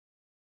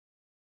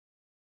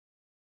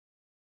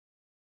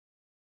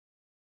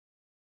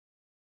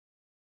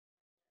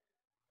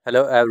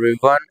Hello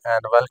everyone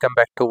and welcome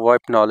back to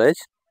VoIP Knowledge.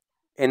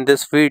 In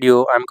this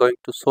video, I'm going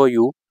to show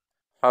you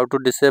how to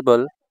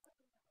disable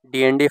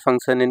DND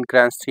function in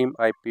Grandstream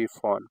IP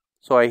phone.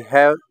 So I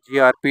have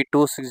GRP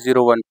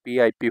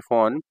 2601P IP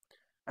phone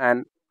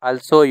and I'll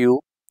show you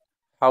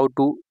how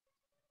to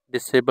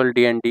disable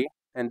DND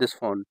in this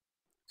phone.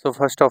 So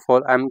first of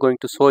all, I'm going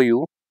to show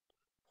you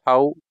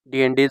how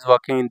DND is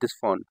working in this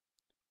phone.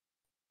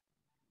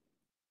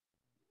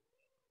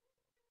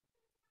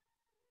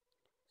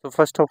 So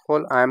first of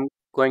all, I'm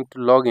going to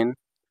log in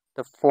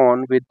the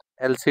phone with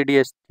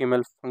LCD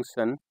HTML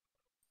function.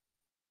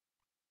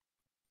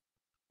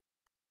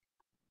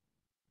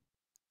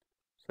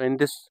 So in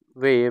this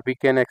way, we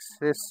can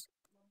access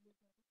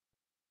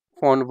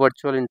phone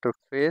virtual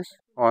interface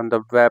on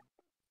the web.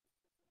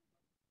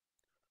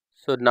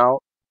 So now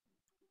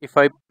if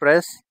I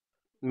press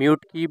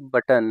mute key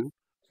button,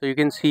 so you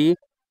can see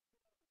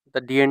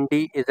the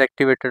DND is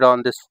activated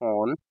on this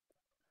phone,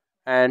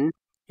 and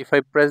if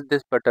I press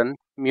this button,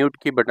 mute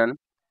key button,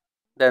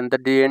 then the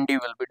DND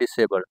will be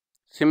disabled.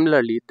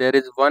 Similarly, there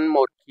is one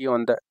more key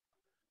on the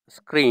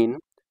screen,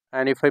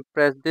 and if I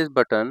press this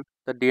button,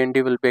 the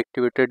DND will be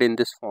activated in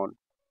this phone.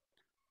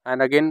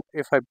 And again,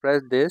 if I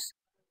press this,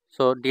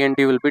 so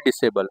DND will be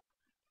disabled.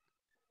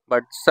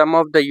 But some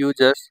of the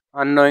users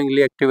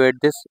unknowingly activate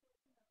this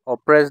or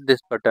press this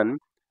button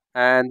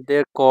and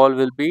their call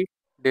will be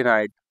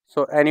denied.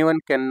 So anyone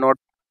cannot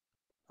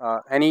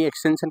any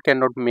extension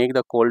cannot make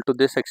the call to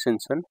this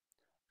extension.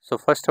 So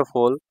first of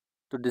all,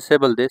 to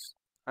disable this,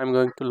 I'm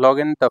going to log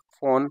in the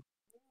phone.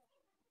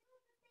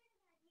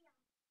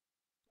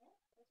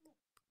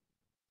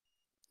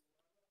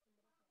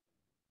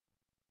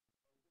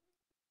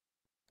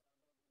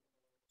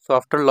 So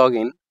after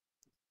login,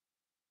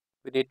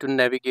 we need to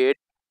navigate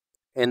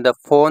in the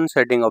phone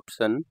setting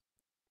option,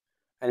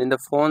 and in the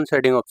phone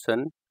setting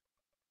option,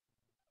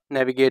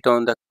 navigate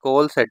on the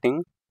call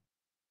setting,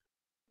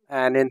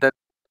 and in the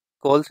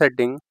call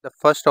setting, the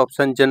first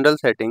option, general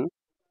setting.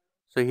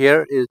 So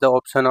here is the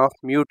option of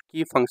mute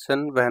key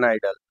function when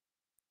idle.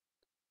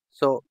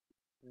 So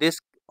this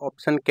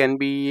option can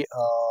be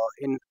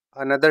in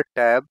another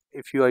tab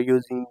if you are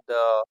using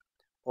the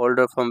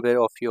older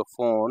firmware of your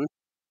phone.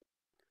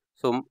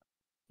 So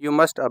you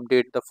must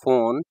update the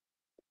phone,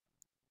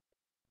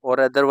 or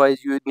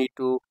otherwise you need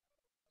to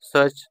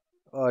search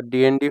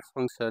DND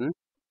function.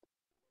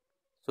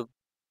 So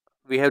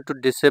we have to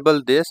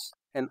disable this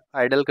in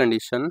idle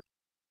condition,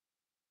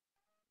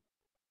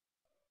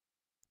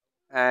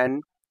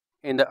 and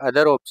in the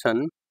other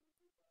option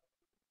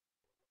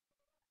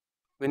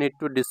we need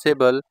to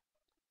disable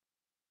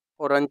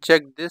or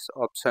uncheck this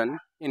option,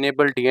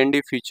 enable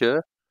DND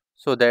feature,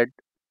 so that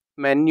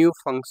menu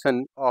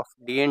function of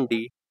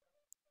DND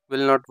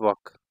will not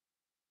work.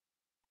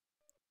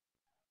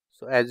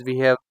 So as we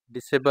have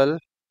disabled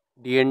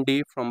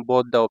DND from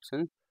both the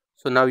options,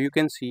 so now you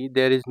can see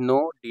there is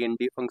no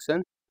DND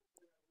function.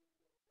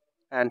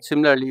 And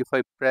similarly, if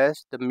I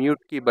press the mute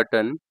key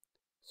button,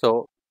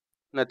 so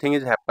nothing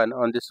is happen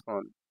on this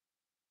phone.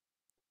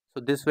 So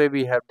this way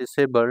we have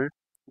disabled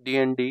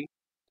DND,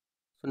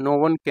 so no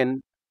one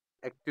can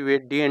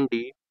activate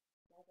DND.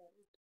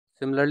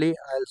 Similarly,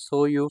 I'll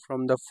show you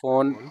from the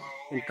phone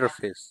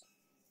interface.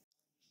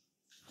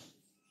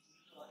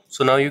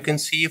 So now you can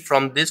see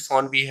from this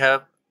phone we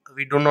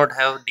do not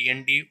have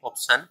DND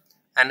option,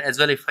 and as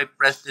well if I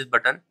press this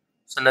button,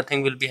 so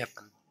nothing will be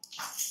happen.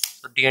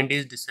 So DND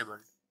is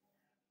disabled.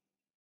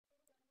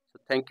 So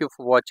thank you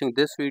for watching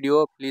this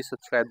video. Please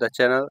subscribe the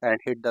channel and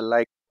hit the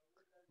like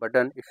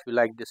button if you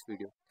like this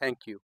video.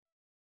 Thank you.